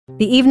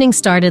The evening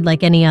started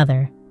like any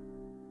other.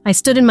 I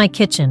stood in my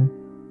kitchen,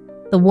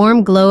 the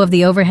warm glow of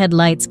the overhead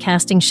lights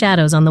casting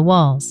shadows on the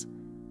walls.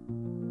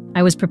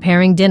 I was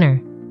preparing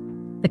dinner,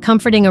 the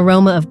comforting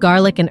aroma of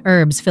garlic and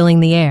herbs filling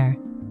the air.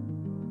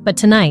 But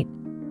tonight,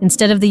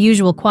 instead of the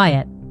usual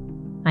quiet,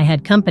 I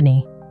had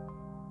company.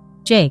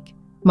 Jake,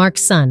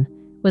 Mark's son,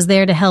 was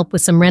there to help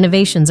with some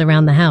renovations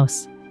around the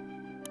house.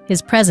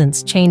 His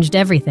presence changed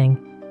everything.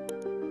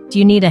 "Do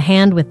you need a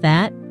hand with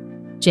that?"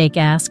 Jake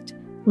asked,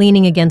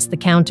 leaning against the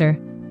counter,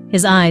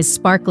 his eyes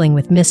sparkling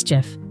with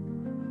mischief.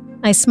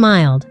 I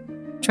smiled,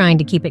 trying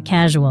to keep it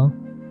casual.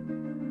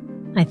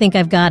 "I think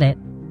I've got it,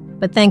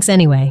 but thanks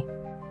anyway."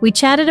 We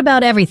chatted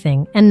about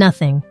everything and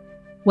nothing,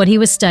 what he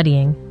was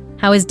studying,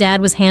 how his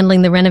dad was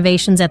handling the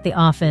renovations at the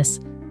office,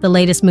 the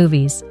latest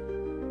movies.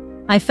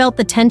 I felt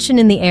the tension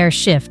in the air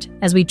shift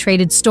as we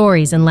traded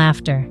stories and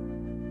laughter.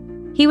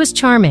 He was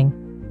charming,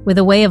 with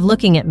a way of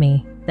looking at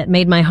me that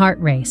made my heart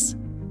race.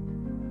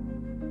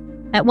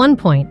 At one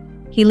point,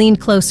 he leaned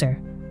closer,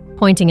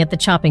 pointing at the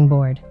chopping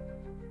board.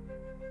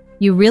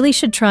 "You really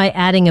should try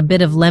adding a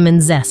bit of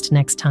lemon zest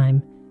next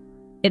time.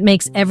 It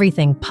makes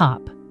everything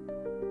pop."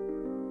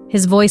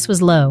 His voice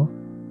was low,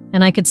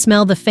 and I could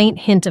smell the faint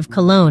hint of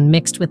cologne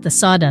mixed with the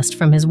sawdust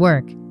from his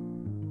work.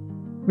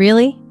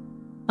 "Really?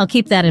 I'll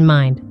keep that in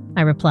mind,"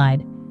 I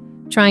replied,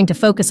 trying to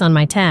focus on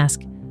my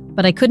task,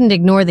 but I couldn't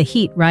ignore the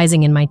heat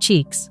rising in my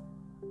cheeks.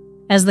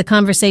 As the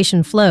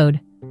conversation flowed,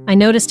 I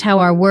noticed how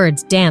our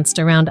words danced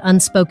around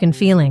unspoken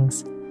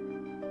feelings.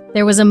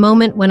 There was a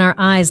moment when our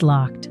eyes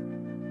locked,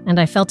 and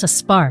I felt a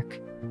spark,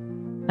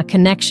 a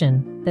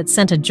connection that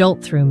sent a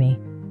jolt through me.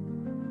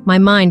 My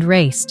mind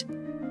raced.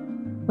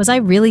 Was I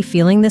really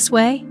feeling this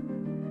way?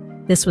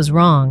 This was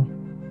wrong.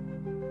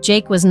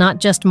 Jake was not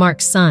just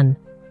Mark's son.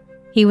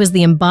 He was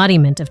the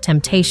embodiment of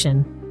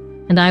temptation,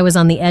 and I was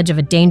on the edge of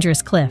a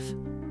dangerous cliff.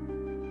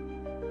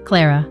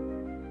 "Clara,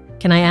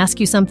 can I ask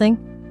you something?"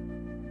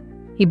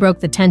 He broke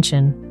the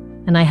tension,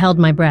 and I held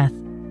my breath.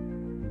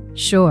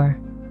 "Sure.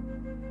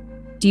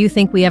 Do you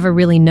think we ever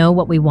really know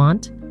what we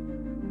want?"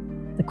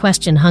 The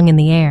question hung in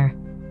the air,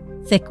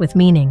 thick with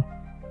meaning.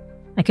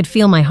 I could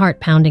feel my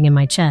heart pounding in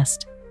my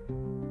chest.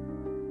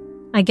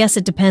 "I guess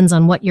it depends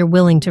on what you're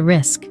willing to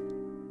risk,"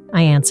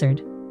 I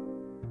answered,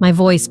 my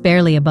voice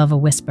barely above a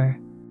whisper.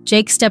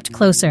 Jake stepped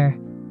closer,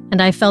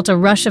 and I felt a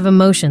rush of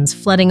emotions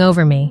flooding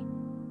over me.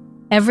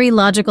 Every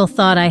logical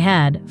thought I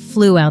had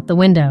flew out the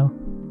window.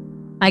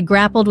 I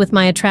grappled with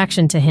my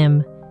attraction to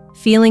him,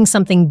 feeling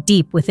something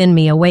deep within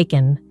me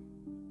awaken.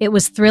 It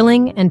was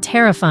thrilling and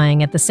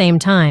terrifying at the same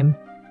time.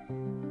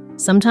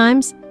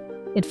 "Sometimes,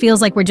 it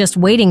feels like we're just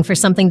waiting for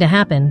something to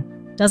happen,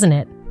 doesn't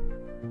it?"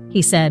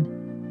 he said,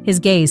 his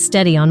gaze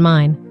steady on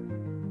mine.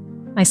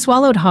 I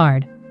swallowed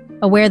hard,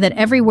 aware that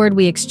every word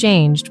we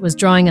exchanged was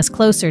drawing us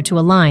closer to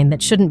a line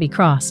that shouldn't be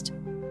crossed.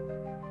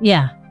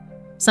 "Yeah,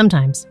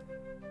 sometimes."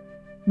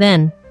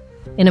 Then,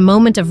 in a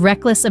moment of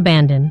reckless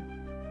abandon,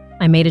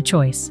 I made a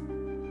choice.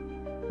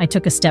 I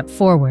took a step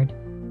forward,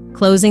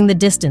 closing the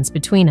distance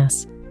between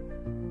us.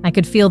 I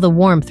could feel the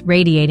warmth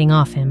radiating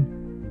off him,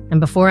 and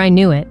before I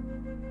knew it,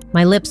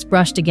 my lips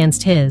brushed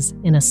against his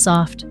in a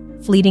soft,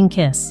 fleeting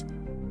kiss.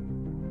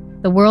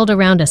 The world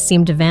around us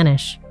seemed to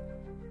vanish.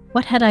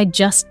 What had I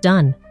just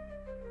done?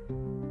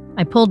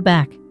 I pulled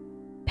back,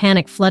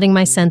 panic flooding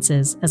my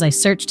senses as I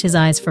searched his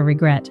eyes for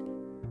regret.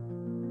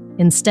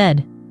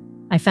 Instead,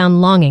 I found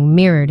longing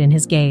mirrored in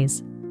his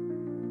gaze.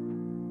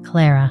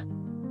 "Clara,"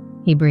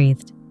 he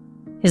breathed,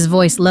 his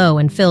voice low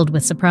and filled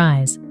with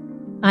surprise.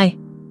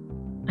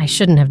 I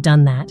shouldn't have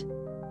done that,"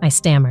 I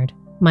stammered,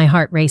 my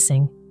heart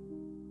racing.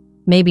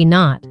 "Maybe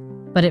not,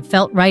 but it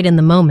felt right in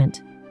the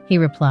moment," he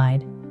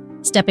replied,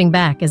 stepping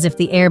back as if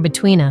the air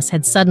between us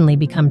had suddenly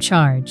become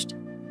charged.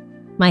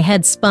 My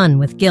head spun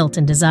with guilt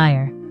and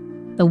desire,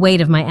 the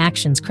weight of my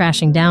actions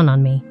crashing down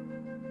on me.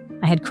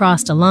 I had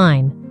crossed a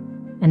line,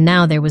 and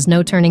now there was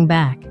no turning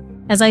back.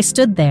 As I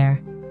stood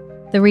there,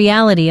 the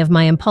reality of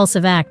my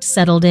impulsive act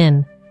settled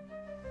in,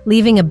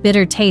 leaving a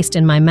bitter taste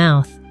in my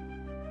mouth.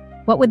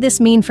 What would this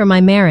mean for my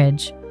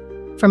marriage?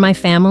 For my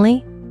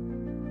family?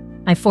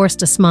 I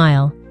forced a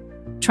smile,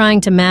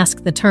 trying to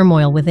mask the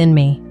turmoil within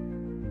me.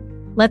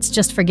 Let's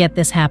just forget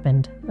this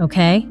happened,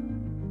 okay?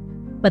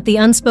 But the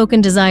unspoken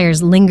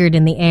desires lingered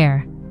in the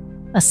air,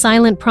 a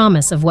silent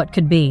promise of what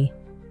could be.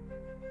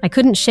 I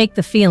couldn't shake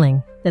the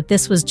feeling that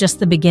this was just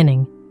the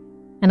beginning,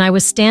 and I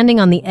was standing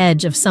on the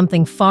edge of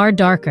something far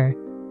darker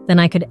than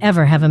I could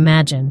ever have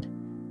imagined.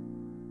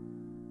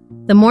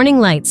 The morning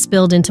light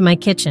spilled into my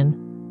kitchen,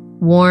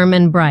 warm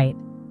and bright,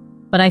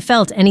 but I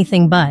felt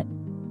anything but.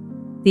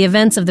 The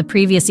events of the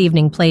previous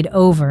evening played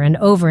over and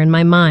over in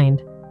my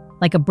mind,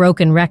 like a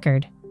broken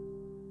record.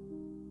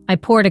 I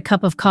poured a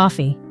cup of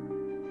coffee,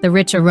 the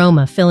rich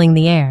aroma filling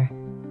the air,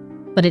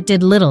 but it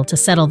did little to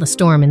settle the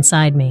storm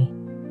inside me.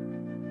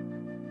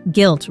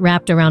 Guilt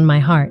wrapped around my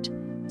heart,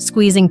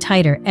 squeezing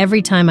tighter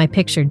every time I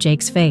pictured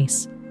Jake's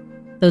face,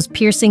 those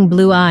piercing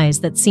blue eyes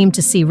that seemed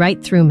to see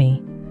right through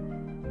me.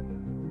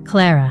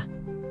 "Clara,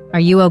 are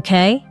you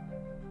okay?"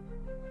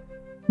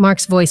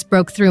 Mark's voice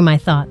broke through my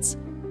thoughts,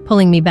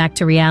 pulling me back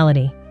to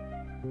reality.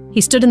 He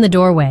stood in the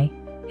doorway,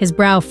 his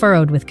brow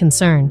furrowed with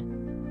concern.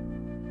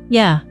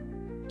 "Yeah,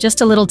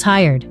 just a little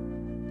tired,"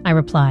 I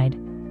replied,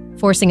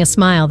 forcing a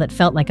smile that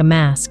felt like a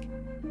mask.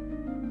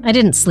 "I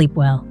didn't sleep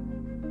well."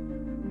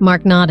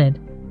 Mark nodded,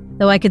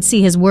 though I could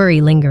see his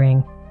worry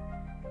lingering.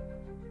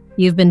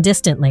 "You've been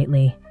distant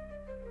lately.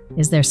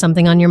 Is there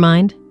something on your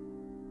mind?"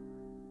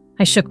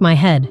 I shook my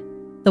head,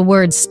 the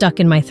words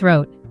stuck in my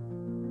throat.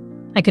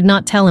 I could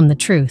not tell him the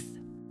truth.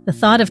 The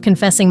thought of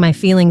confessing my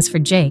feelings for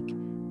Jake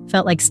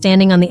felt like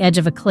standing on the edge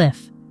of a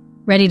cliff,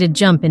 ready to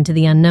jump into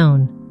the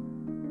unknown.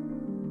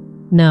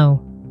 "No,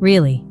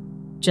 really,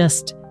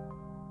 just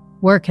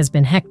work has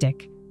been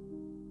hectic."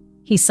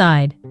 He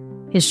sighed,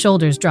 his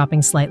shoulders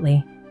dropping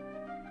slightly.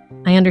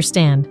 "I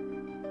understand.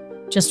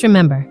 Just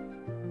remember,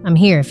 I'm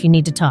here if you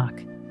need to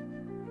talk."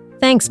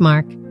 "Thanks,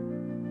 Mark."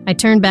 I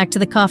turned back to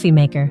the coffee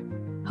maker,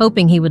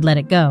 hoping he would let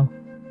it go.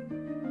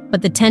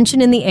 But the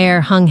tension in the air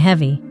hung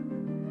heavy,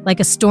 like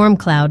a storm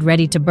cloud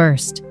ready to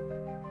burst.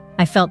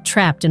 I felt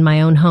trapped in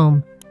my own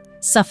home,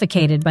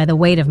 suffocated by the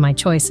weight of my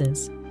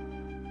choices.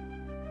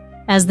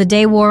 As the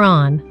day wore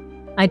on,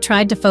 I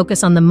tried to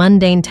focus on the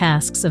mundane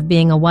tasks of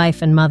being a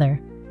wife and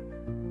mother.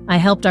 I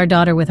helped our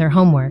daughter with her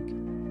homework,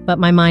 but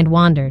my mind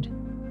wandered.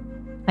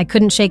 I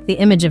couldn't shake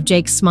the image of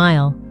Jake's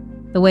smile,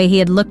 the way he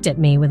had looked at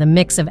me with a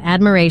mix of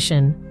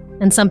admiration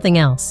and something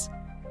else,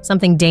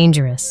 something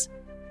dangerous.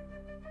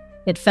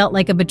 It felt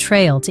like a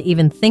betrayal to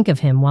even think of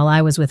him while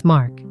I was with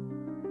Mark.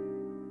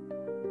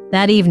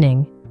 That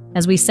evening,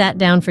 as we sat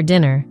down for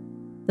dinner,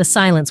 the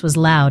silence was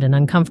loud and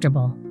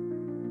uncomfortable.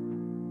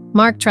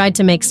 Mark tried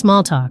to make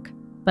small talk,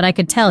 but I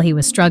could tell he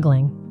was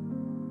struggling.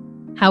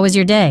 "How was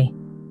your day?"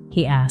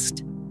 he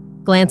asked,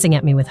 glancing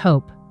at me with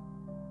hope.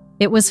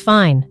 "It was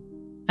fine,"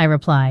 I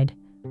replied,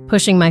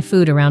 pushing my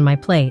food around my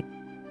plate.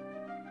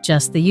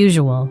 "Just the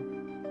usual."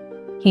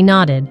 He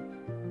nodded,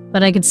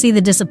 but I could see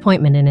the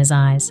disappointment in his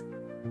eyes.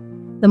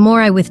 The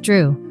more I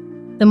withdrew,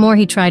 the more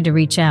he tried to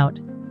reach out.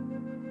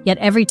 Yet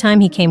every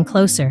time he came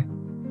closer,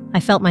 I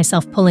felt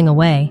myself pulling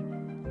away,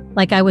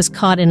 like I was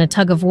caught in a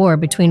tug-of-war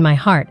between my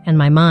heart and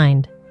my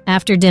mind.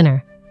 After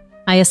dinner,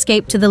 I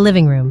escaped to the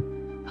living room,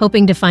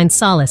 hoping to find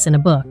solace in a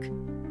book.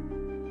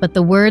 But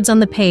the words on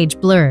the page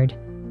blurred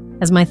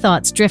as my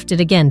thoughts drifted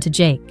again to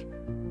Jake.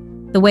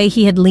 The way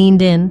he had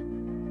leaned in,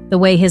 the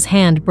way his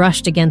hand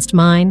brushed against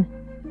mine,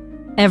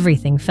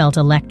 everything felt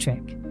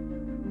electric.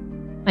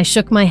 I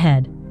shook my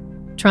head,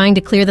 trying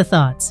to clear the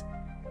thoughts,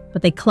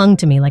 but they clung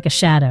to me like a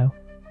shadow.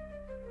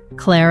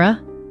 "Clara?"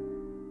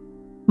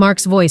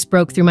 Mark's voice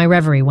broke through my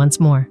reverie once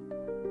more.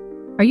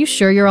 "Are you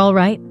sure you're all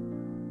right?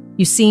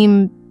 You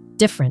seem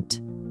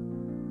different."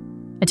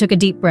 I took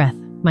a deep breath,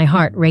 my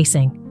heart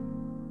racing.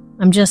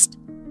 "I'm just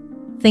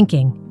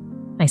thinking,"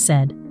 I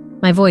said,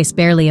 my voice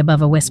barely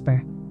above a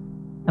whisper.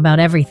 "About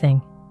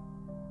everything."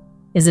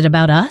 "Is it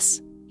about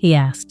us?" he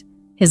asked,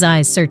 his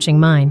eyes searching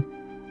mine.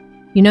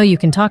 "You know you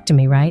can talk to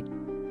me, right?"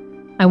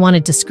 I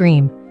wanted to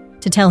scream,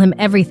 to tell him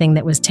everything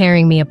that was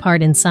tearing me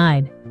apart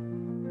inside.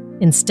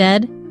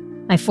 Instead,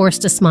 I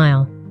forced a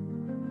smile.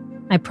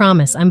 "I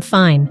promise, I'm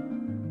fine.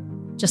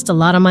 Just a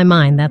lot on my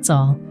mind, that's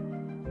all."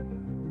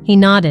 He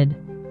nodded,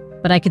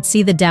 but I could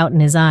see the doubt in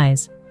his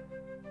eyes.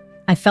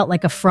 I felt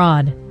like a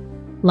fraud,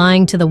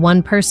 lying to the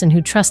one person who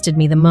trusted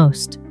me the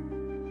most.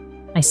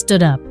 I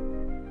stood up,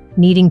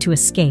 needing to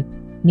escape,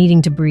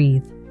 needing to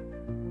breathe.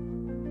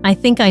 "I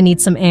think I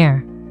need some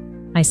air,"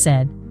 I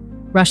said,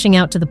 rushing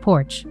out to the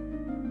porch.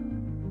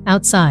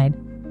 Outside,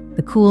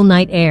 the cool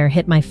night air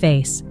hit my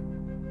face,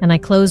 and I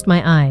closed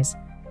my eyes,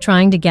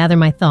 trying to gather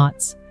my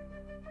thoughts.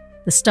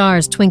 The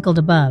stars twinkled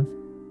above,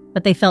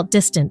 but they felt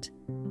distant,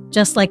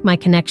 just like my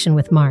connection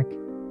with Mark.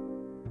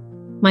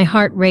 My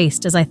heart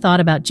raced as I thought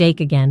about Jake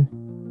again.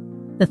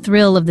 The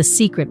thrill of the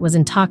secret was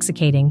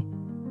intoxicating,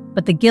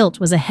 but the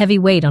guilt was a heavy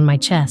weight on my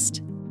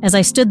chest. As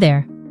I stood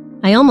there,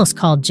 I almost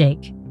called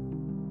Jake.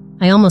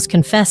 I almost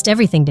confessed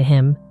everything to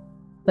him,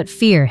 but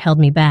fear held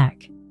me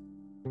back.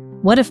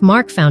 What if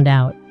Mark found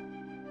out?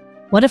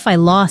 What if I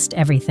lost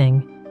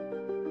everything?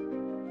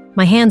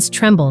 My hands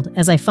trembled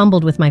as I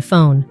fumbled with my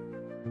phone,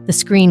 the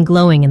screen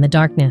glowing in the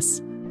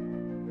darkness.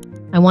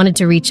 I wanted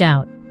to reach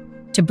out,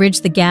 to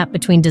bridge the gap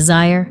between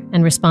desire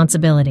and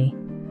responsibility,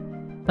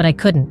 but I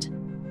couldn't.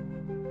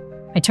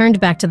 I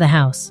turned back to the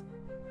house,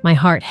 my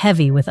heart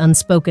heavy with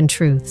unspoken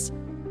truths.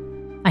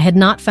 I had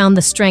not found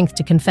the strength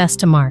to confess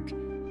to Mark,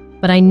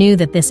 but I knew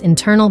that this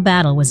internal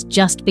battle was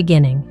just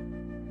beginning,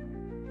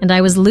 and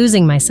I was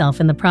losing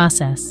myself in the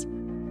process.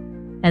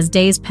 As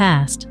days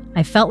passed,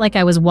 I felt like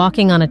I was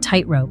walking on a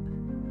tightrope,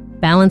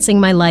 balancing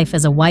my life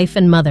as a wife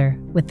and mother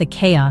with the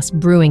chaos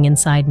brewing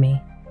inside me.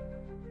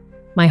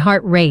 My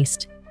heart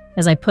raced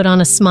as I put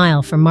on a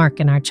smile for Mark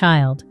and our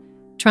child,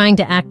 trying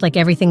to act like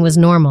everything was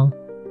normal.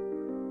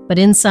 But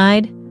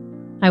inside,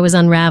 I was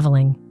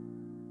unraveling.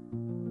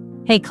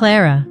 "Hey,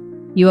 Clara,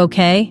 you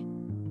okay?"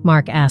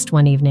 Mark asked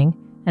one evening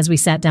as we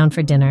sat down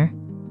for dinner.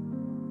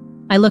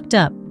 I looked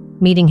up,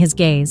 meeting his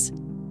gaze.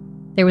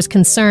 There was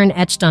concern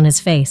etched on his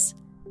face,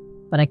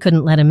 but I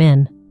couldn't let him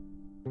in.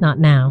 Not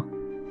now.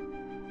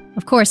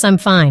 Of course, I'm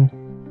fine,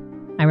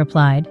 I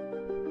replied,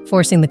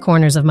 forcing the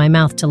corners of my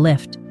mouth to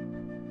lift.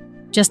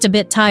 Just a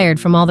bit tired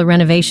from all the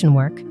renovation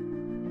work.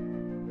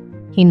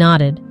 He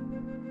nodded,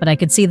 but I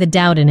could see the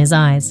doubt in his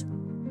eyes.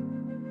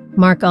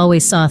 Mark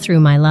always saw through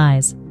my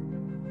lies,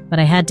 but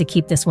I had to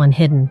keep this one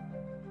hidden.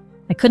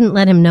 I couldn't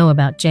let him know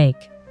about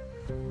Jake.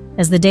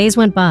 As the days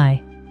went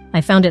by,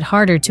 I found it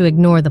harder to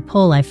ignore the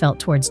pull I felt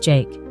towards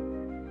Jake.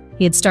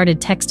 He had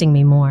started texting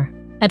me more.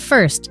 At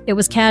first, it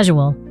was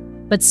casual,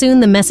 but soon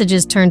the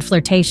messages turned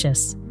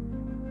flirtatious.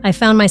 I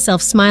found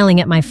myself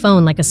smiling at my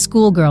phone like a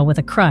schoolgirl with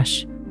a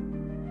crush.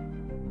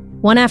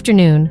 One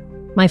afternoon,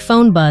 my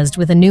phone buzzed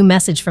with a new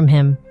message from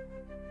him.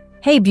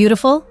 "Hey,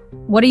 beautiful,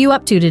 what are you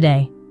up to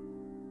today?"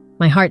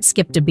 My heart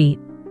skipped a beat.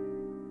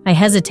 I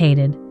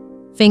hesitated,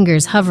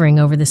 fingers hovering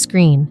over the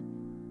screen.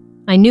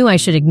 I knew I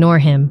should ignore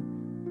him,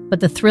 but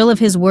the thrill of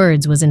his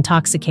words was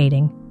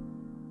intoxicating.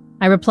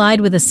 I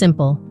replied with a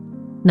simple,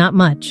 "Not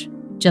much,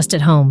 just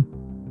at home."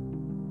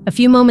 A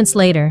few moments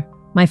later,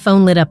 my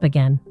phone lit up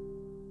again.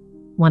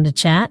 "Want to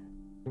chat?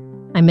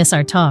 I miss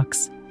our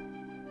talks."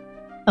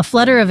 A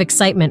flutter of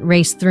excitement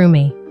raced through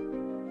me.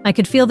 I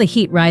could feel the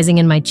heat rising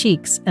in my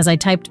cheeks as I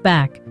typed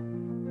back,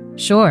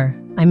 "Sure,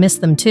 I miss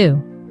them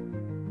too."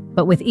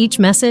 But with each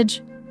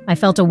message, I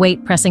felt a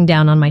weight pressing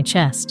down on my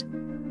chest.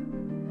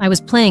 I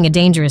was playing a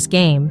dangerous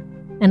game,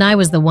 and I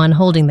was the one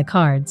holding the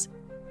cards.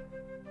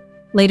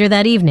 Later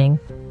that evening,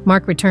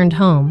 Mark returned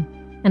home,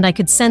 and I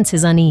could sense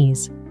his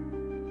unease.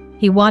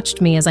 He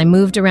watched me as I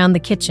moved around the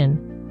kitchen,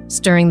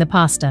 stirring the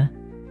pasta.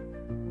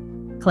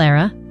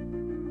 "Clara,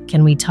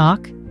 can we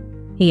talk?"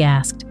 he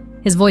asked,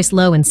 his voice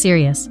low and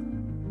serious.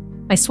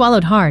 I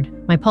swallowed hard,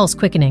 my pulse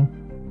quickening.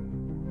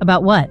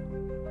 "About what?"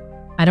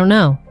 "I don't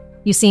know.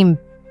 You seem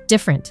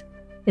different.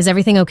 Is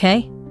everything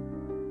okay?"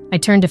 I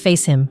turned to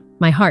face him,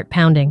 my heart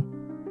pounding.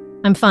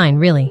 "I'm fine,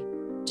 really.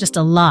 Just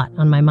a lot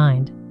on my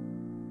mind."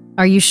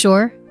 "Are you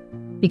sure?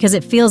 Because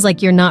it feels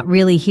like you're not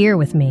really here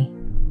with me."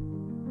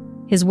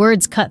 His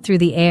words cut through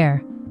the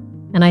air,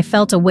 and I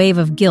felt a wave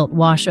of guilt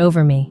wash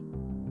over me.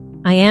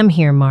 "I am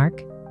here,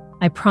 Mark.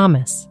 I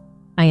promise,"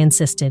 I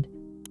insisted,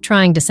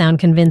 trying to sound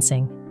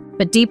convincing.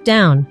 But deep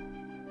down,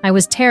 I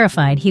was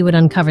terrified he would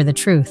uncover the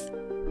truth.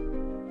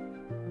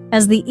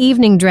 As the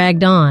evening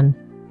dragged on,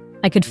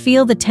 I could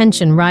feel the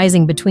tension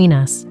rising between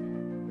us.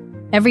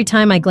 Every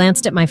time I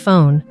glanced at my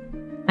phone,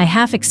 I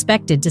half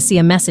expected to see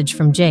a message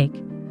from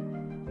Jake.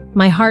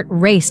 My heart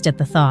raced at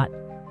the thought,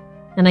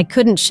 and I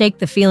couldn't shake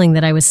the feeling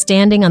that I was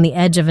standing on the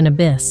edge of an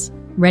abyss,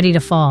 ready to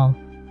fall.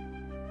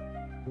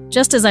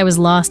 Just as I was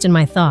lost in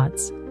my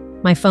thoughts,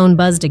 my phone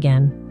buzzed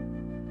again.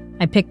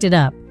 I picked it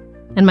up,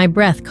 and my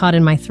breath caught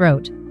in my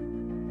throat.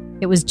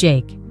 It was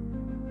Jake.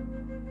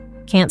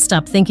 "Can't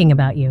stop thinking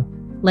about you.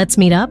 Let's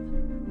meet up?"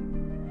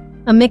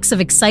 A mix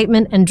of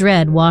excitement and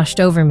dread washed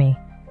over me.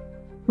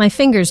 My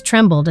fingers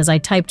trembled as I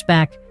typed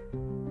back,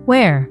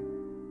 "Where?"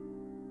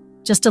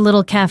 "Just a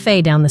little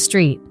cafe down the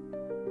street.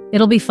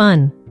 It'll be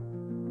fun."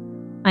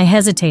 I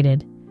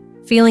hesitated,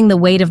 feeling the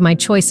weight of my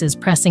choices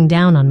pressing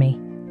down on me.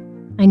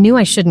 I knew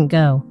I shouldn't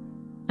go.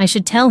 I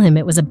should tell him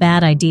it was a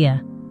bad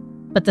idea,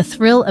 but the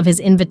thrill of his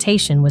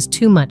invitation was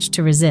too much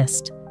to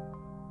resist.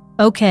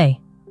 "Okay,"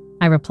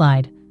 I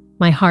replied,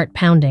 my heart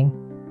pounding.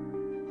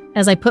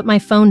 As I put my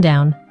phone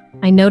down,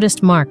 I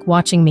noticed Mark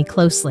watching me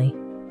closely.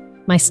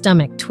 My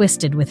stomach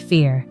twisted with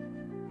fear.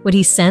 Would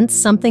he sense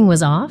something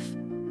was off?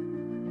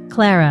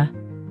 "Clara,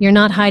 you're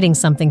not hiding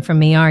something from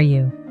me, are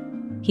you?"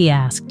 he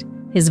asked,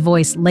 his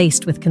voice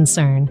laced with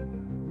concern.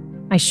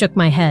 I shook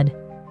my head,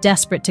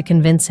 desperate to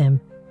convince him.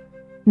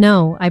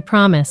 "No, I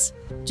promise,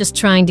 just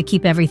trying to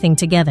keep everything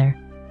together."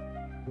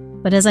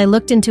 But as I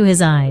looked into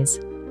his eyes,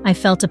 I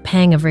felt a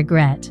pang of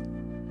regret.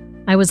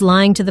 I was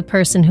lying to the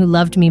person who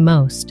loved me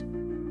most.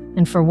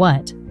 And for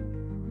what?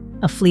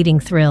 A fleeting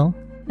thrill.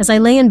 As I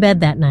lay in bed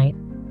that night,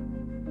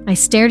 I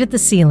stared at the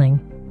ceiling,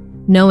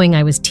 knowing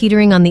I was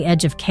teetering on the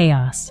edge of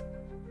chaos.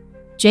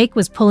 Jake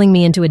was pulling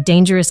me into a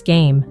dangerous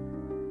game,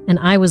 and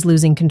I was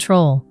losing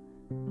control.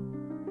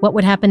 What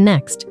would happen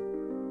next?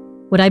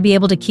 Would I be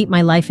able to keep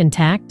my life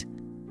intact?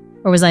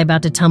 Or was I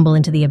about to tumble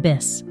into the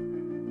abyss?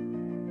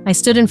 I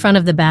stood in front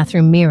of the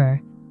bathroom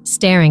mirror,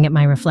 staring at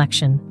my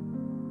reflection.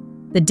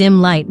 The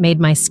dim light made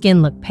my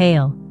skin look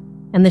pale,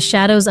 and the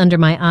shadows under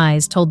my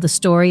eyes told the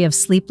story of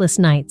sleepless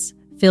nights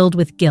filled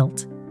with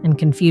guilt and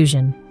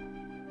confusion.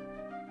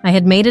 I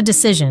had made a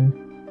decision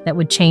that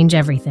would change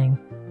everything.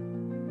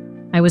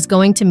 I was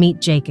going to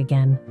meet Jake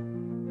again.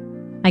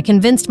 I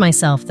convinced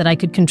myself that I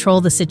could control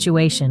the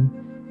situation,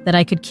 that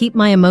I could keep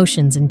my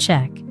emotions in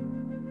check.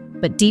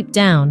 But deep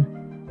down,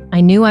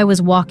 I knew I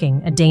was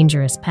walking a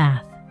dangerous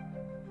path.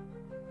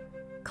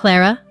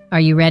 "Clara, are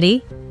you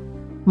ready?"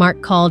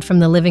 Mark called from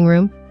the living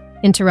room,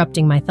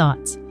 interrupting my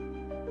thoughts.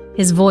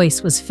 His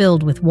voice was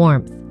filled with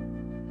warmth,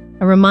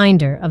 a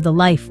reminder of the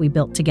life we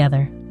built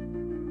together.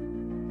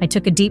 I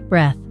took a deep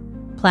breath,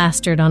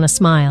 plastered on a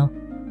smile,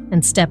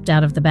 and stepped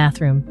out of the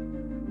bathroom.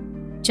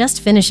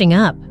 "Just finishing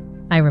up,"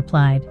 I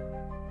replied,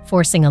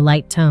 forcing a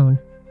light tone.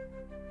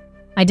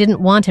 I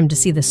didn't want him to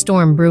see the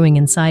storm brewing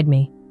inside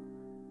me.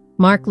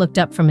 Mark looked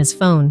up from his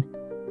phone,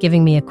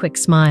 giving me a quick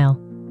smile.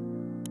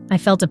 I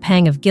felt a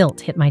pang of guilt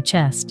hit my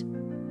chest.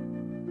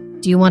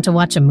 "Do you want to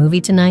watch a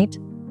movie tonight?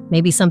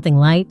 Maybe something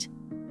light?"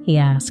 he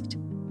asked,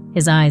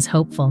 his eyes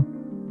hopeful.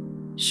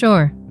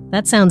 "Sure,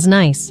 that sounds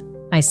nice,"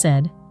 I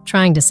said,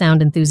 trying to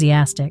sound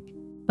enthusiastic.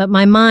 But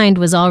my mind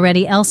was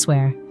already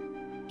elsewhere,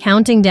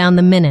 counting down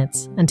the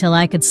minutes until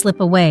I could slip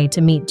away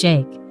to meet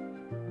Jake.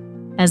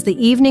 As the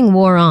evening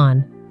wore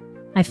on,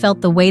 I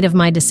felt the weight of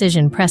my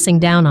decision pressing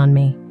down on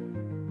me.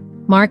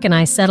 Mark and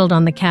I settled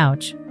on the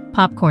couch,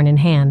 popcorn in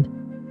hand,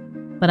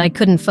 but I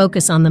couldn't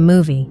focus on the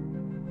movie.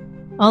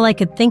 All I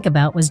could think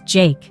about was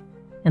Jake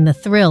and the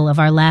thrill of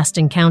our last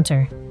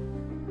encounter.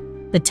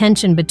 The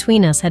tension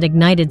between us had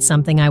ignited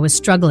something I was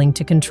struggling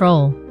to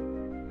control.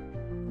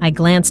 I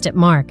glanced at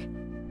Mark,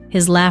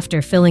 his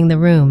laughter filling the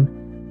room,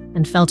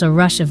 and felt a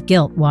rush of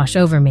guilt wash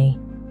over me.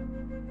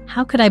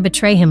 How could I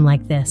betray him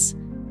like this?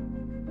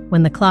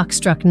 When the clock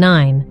struck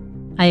 9,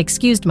 I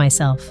excused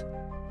myself,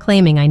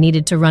 claiming I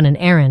needed to run an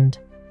errand.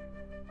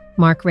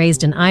 Mark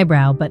raised an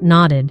eyebrow but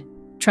nodded,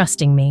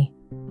 trusting me.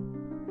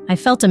 I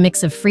felt a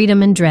mix of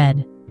freedom and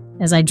dread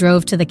as I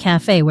drove to the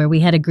cafe where we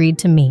had agreed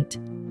to meet.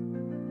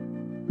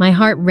 My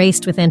heart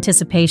raced with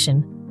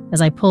anticipation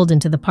as I pulled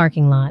into the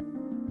parking lot.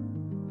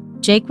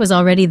 Jake was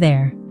already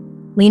there,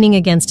 leaning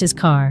against his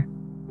car,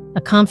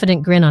 a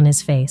confident grin on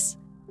his face.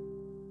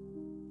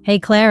 "Hey,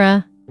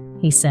 Clara,"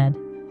 he said,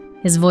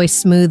 his voice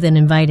smooth and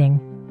inviting.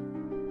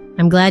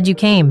 "I'm glad you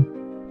came."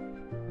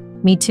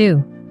 "Me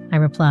too," I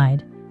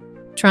replied,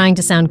 trying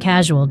to sound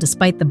casual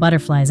despite the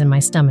butterflies in my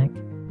stomach.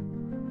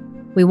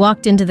 We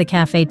walked into the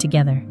cafe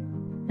together,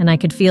 and I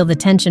could feel the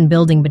tension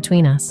building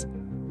between us.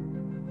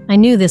 I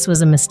knew this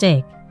was a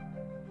mistake,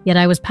 yet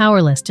I was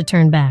powerless to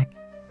turn back.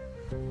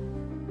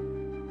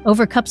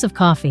 Over cups of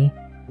coffee,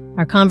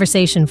 our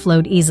conversation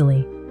flowed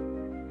easily.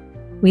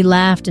 We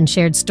laughed and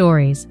shared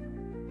stories,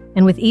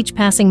 and with each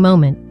passing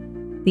moment,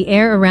 the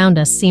air around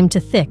us seemed to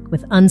thick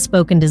with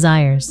unspoken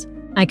desires.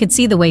 I could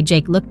see the way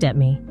Jake looked at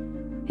me,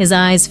 his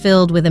eyes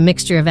filled with a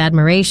mixture of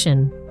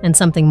admiration and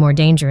something more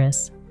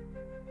dangerous.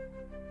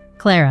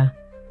 "Clara,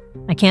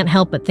 I can't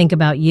help but think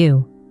about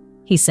you,"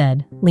 he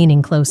said,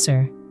 leaning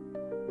closer.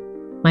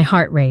 My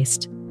heart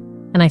raced,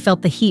 and I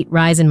felt the heat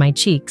rise in my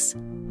cheeks.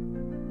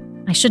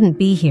 "I shouldn't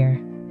be here,"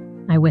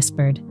 I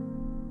whispered,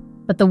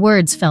 but the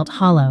words felt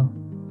hollow.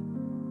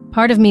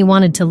 Part of me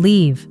wanted to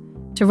leave,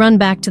 to run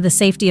back to the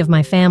safety of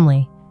my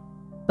family,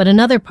 but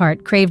another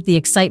part craved the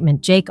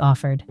excitement Jake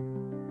offered.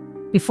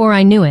 Before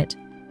I knew it,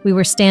 we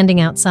were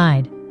standing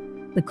outside,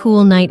 the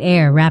cool night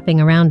air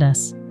wrapping around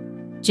us.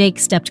 Jake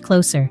stepped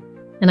closer,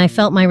 and I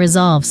felt my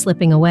resolve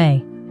slipping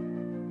away.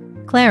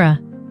 "Clara,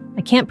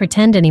 I can't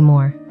pretend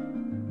anymore.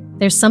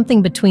 There's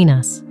something between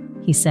us,"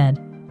 he said,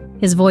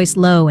 his voice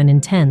low and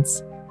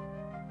intense.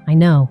 "I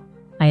know,"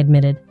 I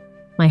admitted,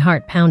 my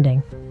heart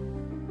pounding.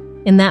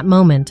 In that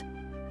moment,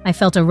 I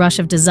felt a rush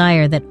of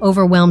desire that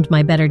overwhelmed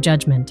my better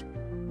judgment.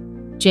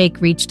 Jake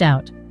reached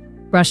out,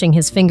 brushing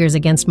his fingers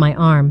against my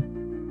arm,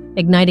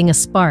 igniting a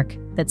spark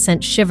that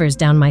sent shivers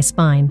down my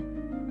spine.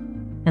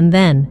 And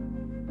then,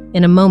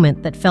 in a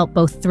moment that felt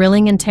both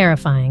thrilling and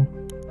terrifying,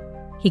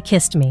 he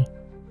kissed me.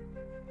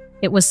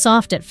 It was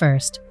soft at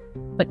first,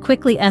 but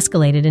quickly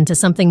escalated into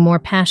something more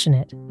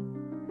passionate.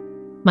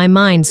 My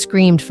mind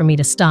screamed for me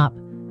to stop,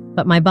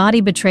 but my body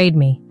betrayed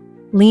me,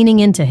 leaning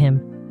into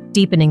him,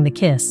 deepening the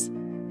kiss.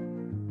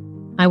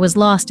 I was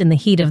lost in the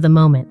heat of the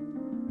moment,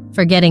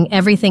 forgetting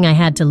everything I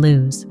had to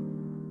lose.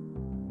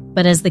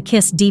 But as the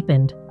kiss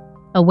deepened,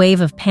 a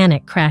wave of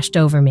panic crashed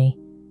over me.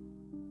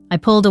 I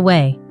pulled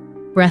away,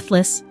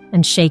 breathless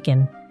and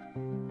shaken.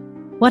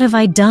 "What have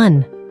I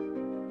done?"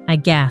 I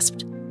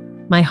gasped,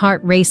 my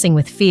heart racing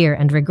with fear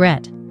and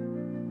regret.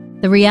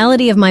 The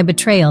reality of my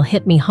betrayal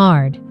hit me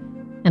hard,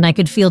 and I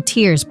could feel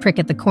tears prick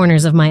at the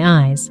corners of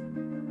my eyes.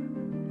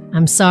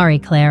 "I'm sorry,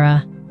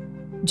 Clara,"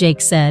 Jake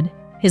said,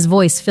 his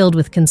voice filled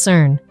with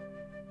concern.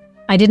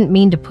 "I didn't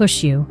mean to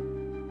push you.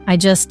 I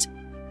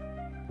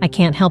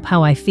can't help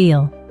how I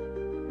feel."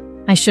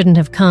 "I shouldn't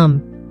have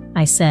come,"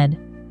 I said,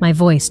 my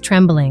voice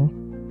trembling.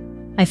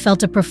 I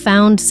felt a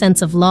profound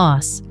sense of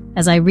loss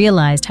as I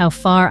realized how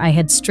far I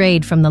had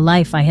strayed from the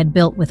life I had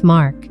built with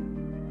Mark.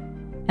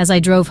 As I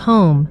drove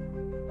home,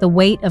 the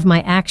weight of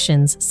my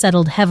actions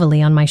settled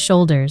heavily on my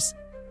shoulders.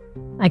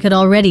 I could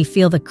already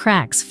feel the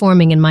cracks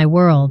forming in my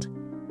world,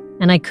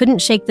 and I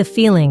couldn't shake the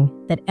feeling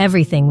that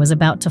everything was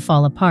about to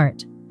fall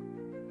apart.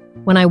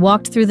 When I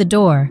walked through the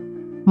door,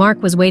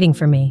 Mark was waiting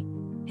for me,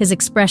 his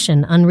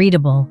expression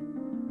unreadable.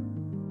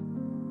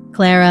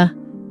 "Clara,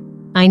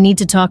 I need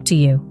to talk to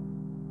you,"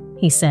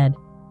 he said,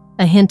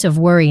 a hint of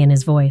worry in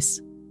his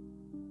voice.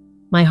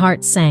 My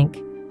heart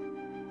sank.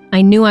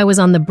 I knew I was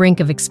on the brink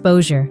of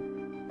exposure,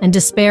 and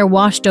despair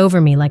washed over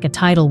me like a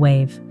tidal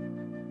wave.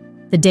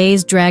 The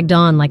days dragged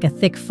on like a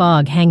thick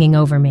fog hanging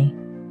over me.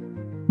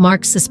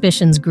 Mark's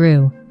suspicions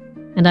grew,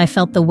 and I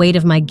felt the weight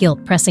of my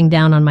guilt pressing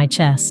down on my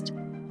chest.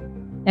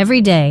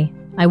 Every day,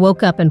 I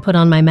woke up and put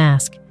on my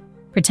mask,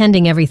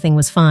 pretending everything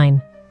was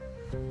fine.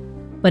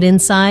 But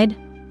inside,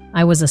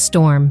 I was a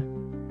storm.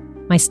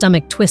 My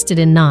stomach twisted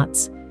in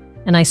knots,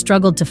 and I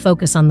struggled to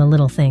focus on the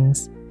little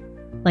things,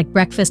 like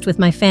breakfast with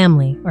my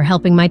family or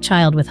helping my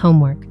child with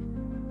homework.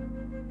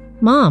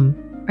 "Mom,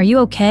 are you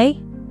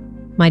okay?"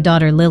 my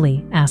daughter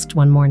Lily asked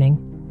one morning.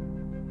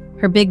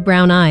 Her big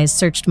brown eyes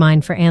searched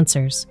mine for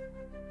answers.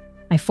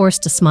 I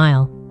forced a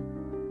smile,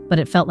 but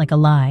it felt like a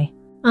lie.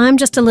 "I'm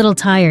just a little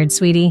tired,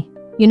 sweetie.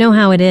 You know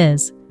how it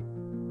is."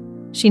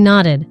 She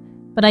nodded,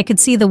 but I could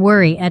see the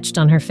worry etched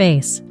on her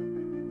face.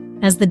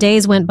 As the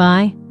days went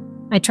by,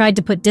 I tried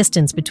to put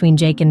distance between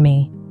Jake and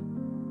me.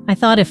 I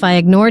thought if I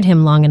ignored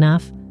him long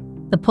enough,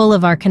 the pull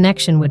of our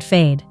connection would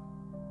fade.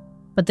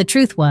 But the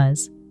truth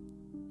was,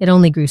 it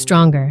only grew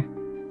stronger.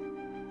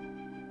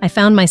 I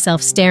found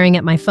myself staring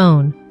at my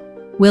phone,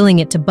 willing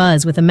it to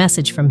buzz with a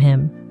message from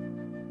him.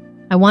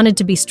 I wanted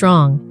to be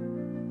strong,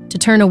 to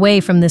turn away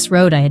from this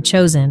road I had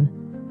chosen,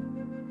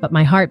 but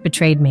my heart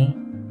betrayed me.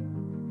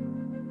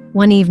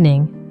 One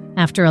evening,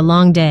 after a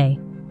long day,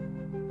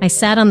 I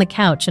sat on the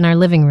couch in our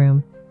living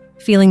room,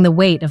 feeling the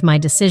weight of my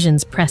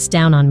decisions press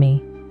down on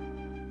me.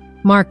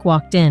 Mark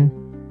walked in,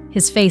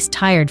 his face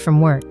tired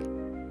from work.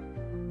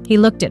 He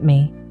looked at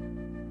me,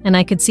 and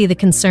I could see the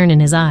concern in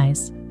his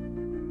eyes.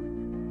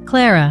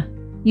 "Clara,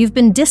 you've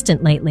been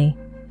distant lately.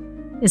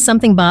 Is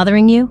something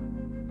bothering you?"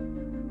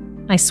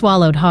 I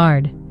swallowed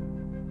hard.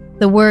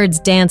 The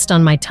words danced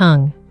on my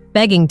tongue,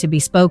 begging to be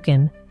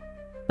spoken,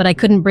 but I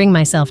couldn't bring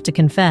myself to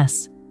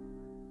confess.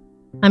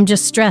 "I'm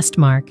just stressed,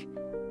 Mark.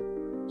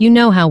 You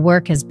know how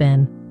work has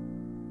been."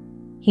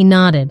 He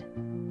nodded,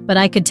 but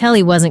I could tell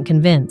he wasn't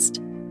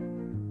convinced.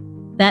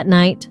 That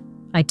night,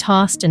 I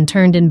tossed and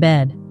turned in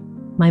bed,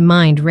 my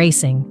mind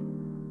racing.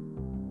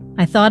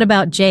 I thought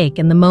about Jake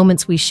and the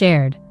moments we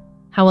shared,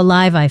 how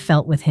alive I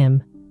felt with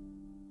him.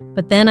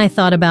 But then I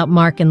thought about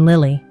Mark and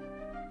Lily.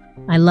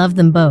 I loved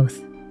them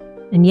both,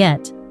 and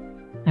yet,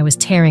 I was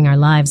tearing our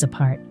lives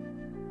apart.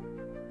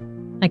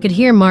 I could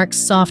hear Mark's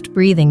soft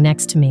breathing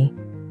next to me,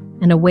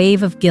 and a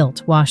wave of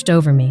guilt washed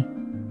over me.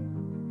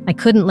 I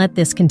couldn't let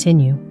this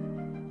continue.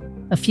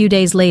 A few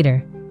days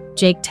later,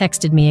 Jake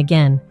texted me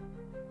again.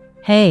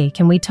 "Hey,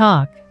 can we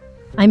talk?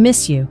 I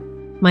miss you."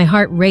 My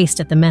heart raced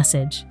at the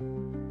message.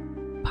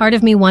 Part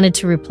of me wanted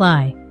to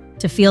reply,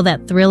 to feel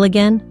that thrill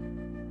again,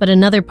 but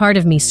another part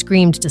of me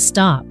screamed to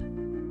stop.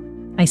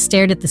 I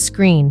stared at the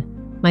screen,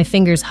 my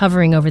fingers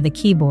hovering over the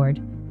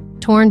keyboard,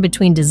 torn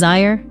between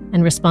desire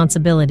and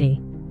responsibility.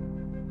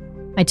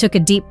 I took a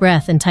deep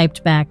breath and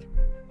typed back,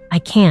 "I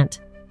can't.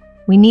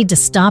 We need to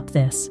stop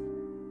this."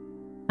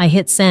 I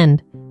hit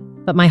send,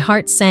 but my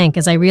heart sank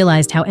as I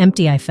realized how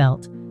empty I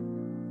felt.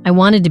 I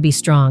wanted to be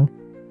strong,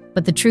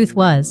 but the truth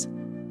was,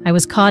 I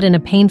was caught in a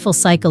painful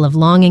cycle of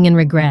longing and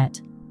regret.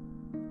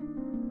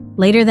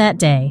 Later that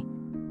day,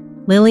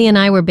 Lily and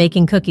I were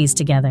baking cookies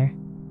together.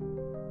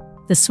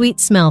 The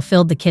sweet smell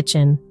filled the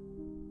kitchen,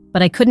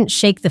 but I couldn't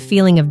shake the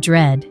feeling of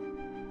dread.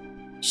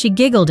 She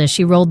giggled as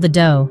she rolled the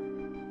dough,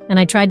 and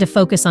I tried to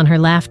focus on her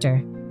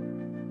laughter.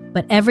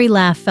 But every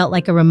laugh felt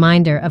like a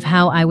reminder of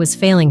how I was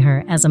failing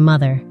her as a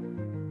mother.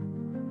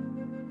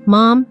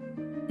 "Mom,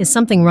 is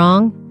something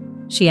wrong?"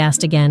 she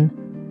asked again,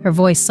 her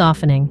voice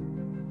softening.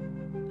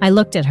 I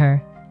looked at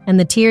her, and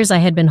the tears I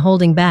had been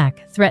holding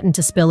back threatened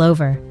to spill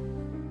over.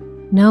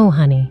 "No,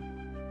 honey,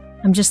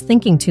 I'm just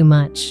thinking too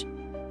much."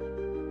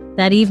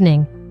 That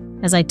evening,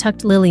 as I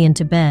tucked Lily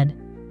into bed,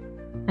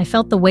 I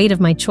felt the weight of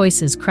my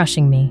choices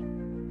crushing me.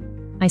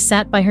 I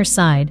sat by her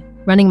side,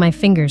 running my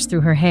fingers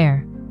through her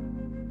hair.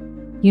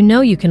 "You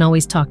know you can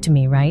always talk to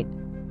me, right?"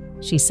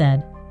 she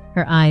said,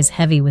 her eyes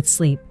heavy with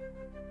sleep.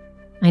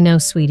 "I know,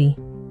 sweetie,"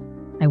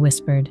 I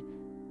whispered,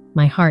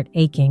 my heart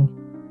aching.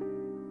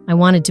 I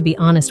wanted to be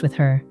honest with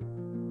her,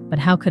 but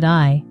how could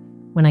I,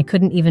 when I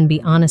couldn't even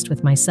be honest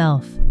with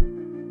myself?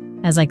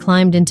 As I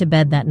climbed into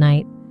bed that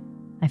night,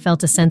 I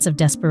felt a sense of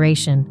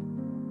desperation.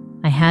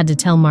 I had to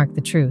tell Mark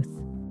the truth.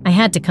 I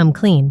had to come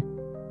clean.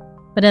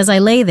 But as I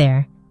lay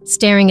there,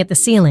 staring at the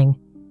ceiling,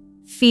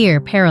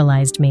 fear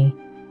paralyzed me.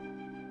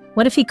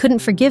 What if he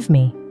couldn't forgive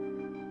me?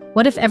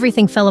 What if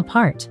everything fell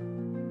apart?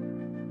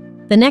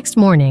 The next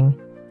morning,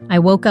 I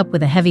woke up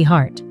with a heavy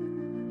heart.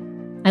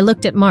 I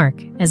looked at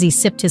Mark as he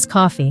sipped his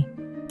coffee,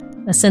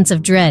 a sense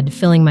of dread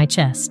filling my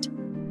chest.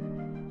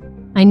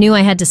 I knew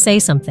I had to say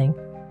something,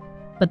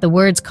 but the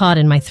words caught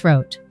in my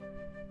throat.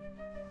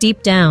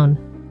 Deep down,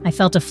 I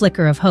felt a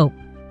flicker of hope.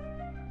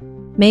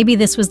 Maybe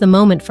this was the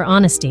moment for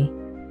honesty.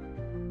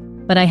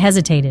 But I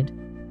hesitated,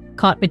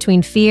 caught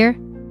between fear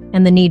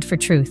and the need for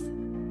truth.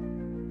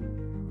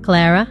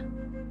 "Clara?"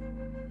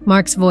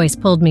 Mark's voice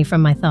pulled me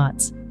from my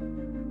thoughts.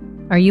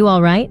 "Are you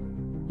all right?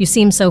 You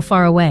seem so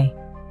far away."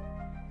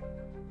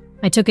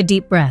 I took a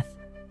deep breath,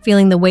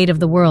 feeling the weight of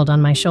the world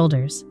on my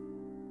shoulders.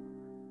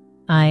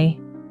 I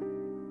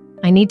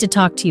need to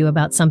talk to you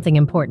about something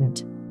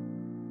important."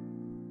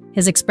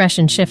 His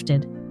expression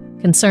shifted,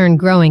 concern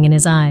growing in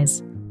his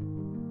eyes.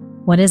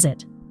 "What is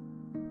it?"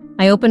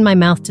 I opened my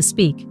mouth to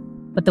speak,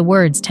 but the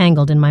words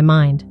tangled in my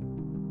mind.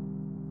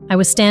 I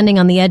was standing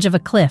on the edge of a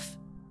cliff,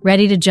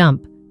 ready to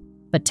jump,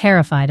 but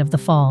terrified of the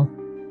fall.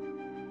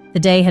 The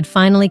day had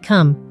finally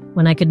come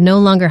when I could no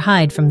longer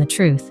hide from the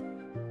truth.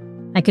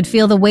 I could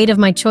feel the weight of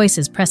my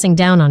choices pressing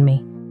down on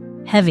me,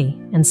 heavy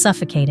and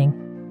suffocating.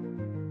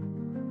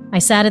 I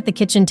sat at the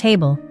kitchen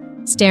table,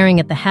 staring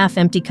at the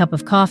half-empty cup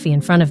of coffee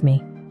in front of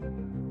me.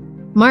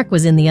 Mark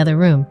was in the other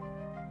room,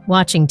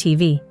 watching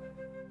TV,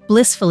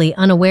 blissfully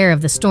unaware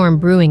of the storm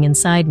brewing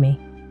inside me.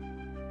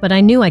 But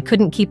I knew I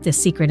couldn't keep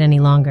this secret any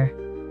longer.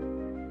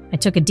 I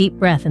took a deep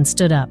breath and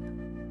stood up.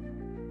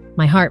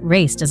 My heart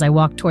raced as I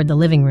walked toward the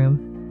living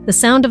room. The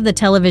sound of the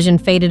television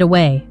faded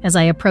away as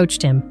I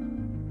approached him.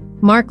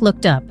 Mark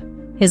looked up,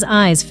 his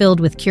eyes filled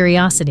with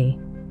curiosity.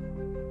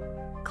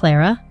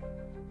 "Clara?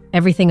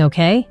 Everything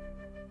okay?"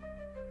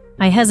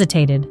 I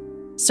hesitated,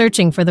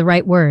 searching for the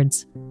right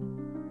words.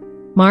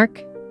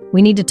 "Mark,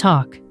 we need to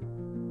talk."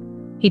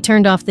 He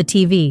turned off the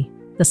TV,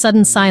 the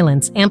sudden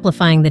silence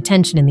amplifying the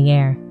tension in the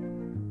air.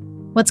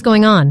 "What's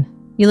going on?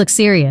 You look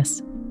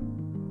serious."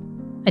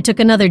 I took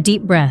another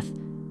deep breath,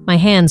 my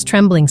hands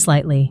trembling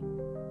slightly.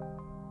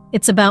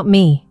 "It's about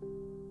me.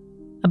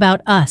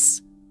 About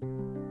us."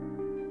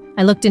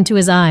 I looked into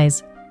his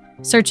eyes,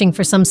 searching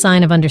for some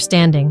sign of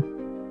understanding.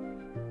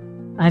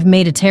 "I've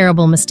made a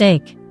terrible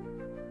mistake."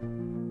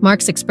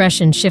 Mark's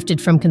expression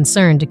shifted from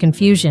concern to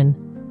confusion.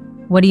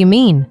 "What do you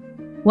mean?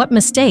 What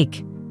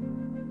mistake?"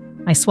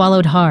 I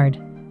swallowed hard,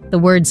 the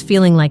words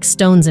feeling like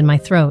stones in my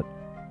throat.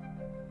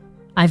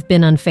 "I've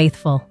been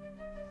unfaithful."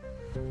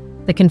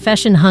 The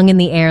confession hung in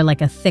the air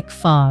like a thick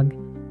fog,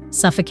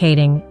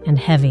 suffocating and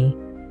heavy.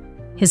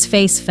 His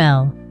face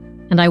fell,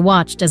 and I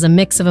watched as a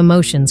mix of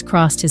emotions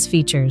crossed his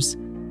features: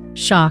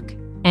 shock,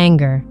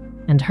 anger,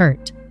 and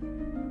hurt.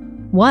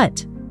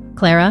 "What?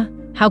 Clara,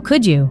 how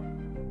could you?"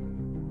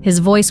 His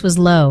voice was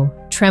low,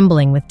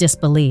 trembling with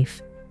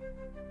disbelief.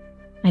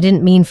 "I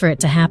didn't mean for it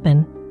to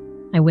happen,"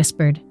 I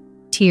whispered,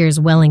 tears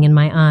welling in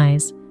my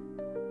eyes.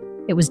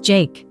 "It was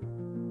Jake.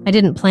 I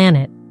didn't plan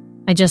it.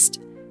 I just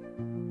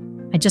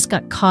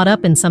got caught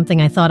up in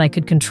something I thought I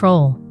could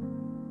control."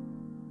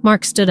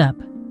 Mark stood up,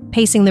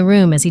 pacing the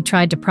room as he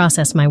tried to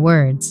process my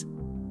words.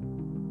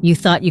 "You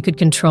thought you could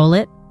control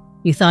it?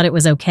 You thought it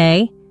was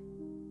okay?"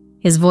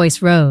 His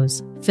voice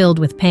rose, filled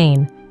with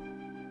pain.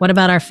 "What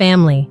about our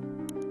family?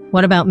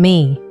 What about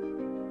me?"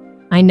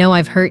 "I know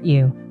I've hurt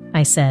you,"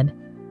 I said,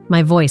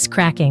 my voice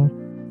cracking.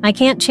 "I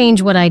can't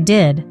change what I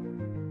did,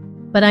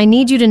 but I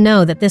need you to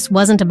know that this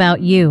wasn't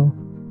about you.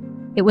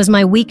 It was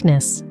my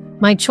weakness,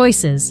 my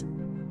choices."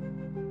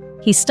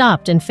 He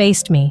stopped and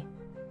faced me,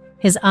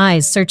 his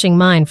eyes searching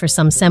mine for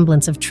some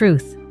semblance of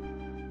truth.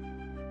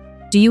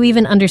 "Do you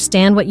even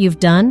understand what you've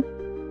done?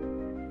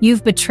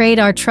 You've betrayed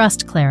our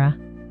trust, Clara.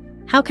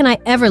 How can I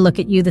ever look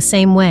at you the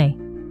same way?"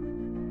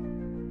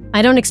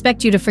 "I don't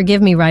expect you to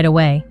forgive me right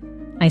away,"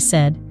 I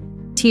said,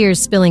 tears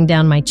spilling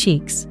down my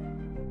cheeks.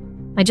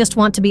 "I just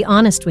want to be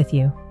honest with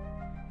you.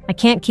 I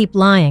can't keep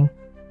lying.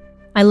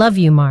 I love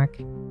you, Mark.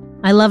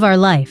 I love our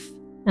life,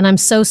 and I'm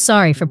so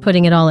sorry for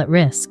putting it all at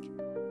risk."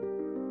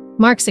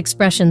 Mark's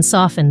expression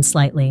softened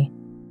slightly,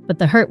 but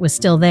the hurt was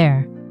still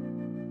there.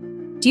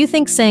 "Do you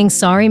think saying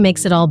sorry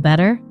makes it all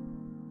better?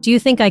 Do you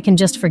think I can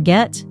just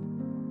forget?"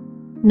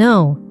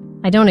 "No,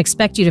 I don't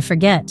expect you to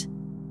forget,"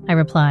 I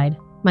replied,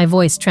 my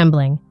voice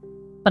trembling.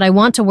 "But I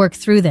want to work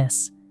through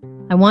this.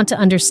 I want to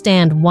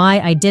understand why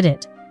I did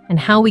it and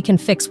how we can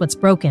fix what's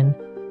broken.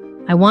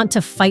 I want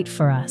to fight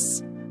for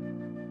us."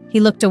 He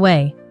looked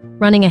away,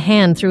 running a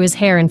hand through his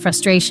hair in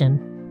frustration.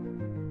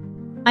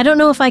 "I don't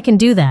know if I can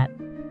do that.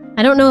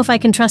 I don't know if I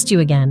can trust you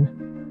again."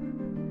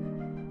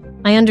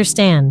 "I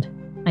understand,"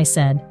 I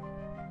said,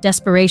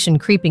 desperation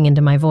creeping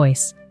into my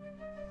voice.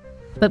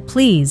 "But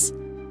please,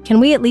 can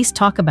we at least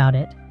talk about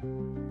it?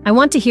 I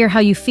want to hear how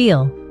you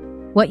feel,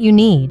 what you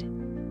need."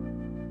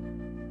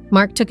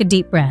 Mark took a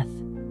deep breath,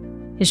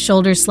 his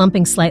shoulders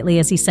slumping slightly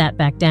as he sat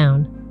back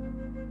down.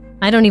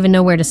 "I don't even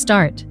know where to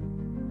start.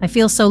 I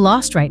feel so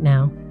lost right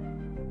now."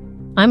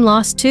 "I'm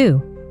lost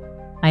too,"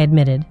 I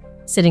admitted,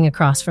 sitting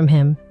across from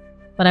him,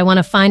 "but I want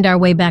to find our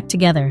way back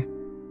together.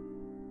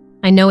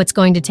 I know it's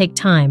going to take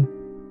time,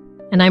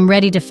 and I'm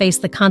ready to face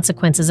the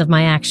consequences of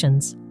my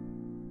actions."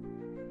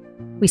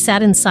 We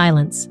sat in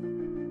silence,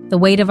 the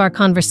weight of our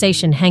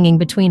conversation hanging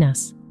between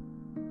us.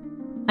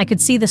 I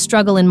could see the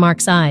struggle in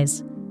Mark's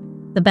eyes,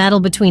 the battle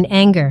between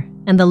anger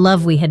and the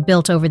love we had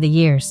built over the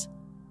years.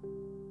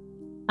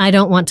 "I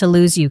don't want to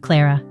lose you,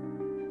 Clara,"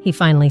 he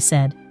finally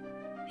said,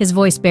 his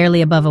voice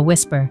barely above a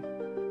whisper.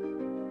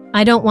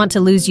 "I don't want to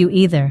lose you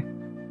either.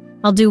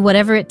 I'll do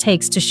whatever it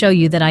takes to show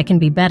you that I can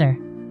be better,"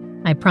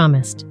 I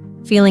promised,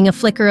 feeling a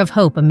flicker of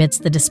hope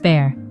amidst the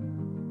despair.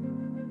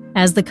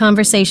 As the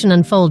conversation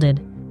unfolded,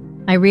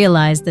 I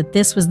realized that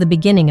this was the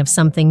beginning of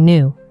something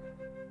new,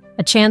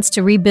 a chance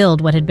to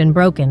rebuild what had been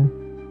broken.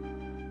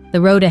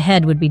 The road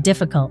ahead would be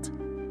difficult,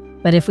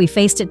 but if we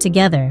faced it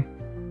together,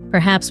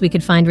 perhaps we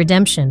could find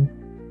redemption.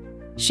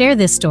 Share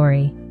this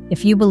story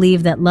if you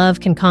believe that love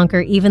can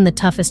conquer even the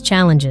toughest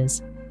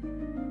challenges.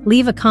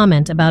 Leave a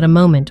comment about a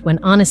moment when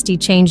honesty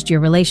changed your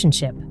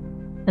relationship,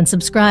 and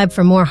subscribe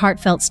for more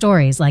heartfelt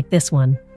stories like this one.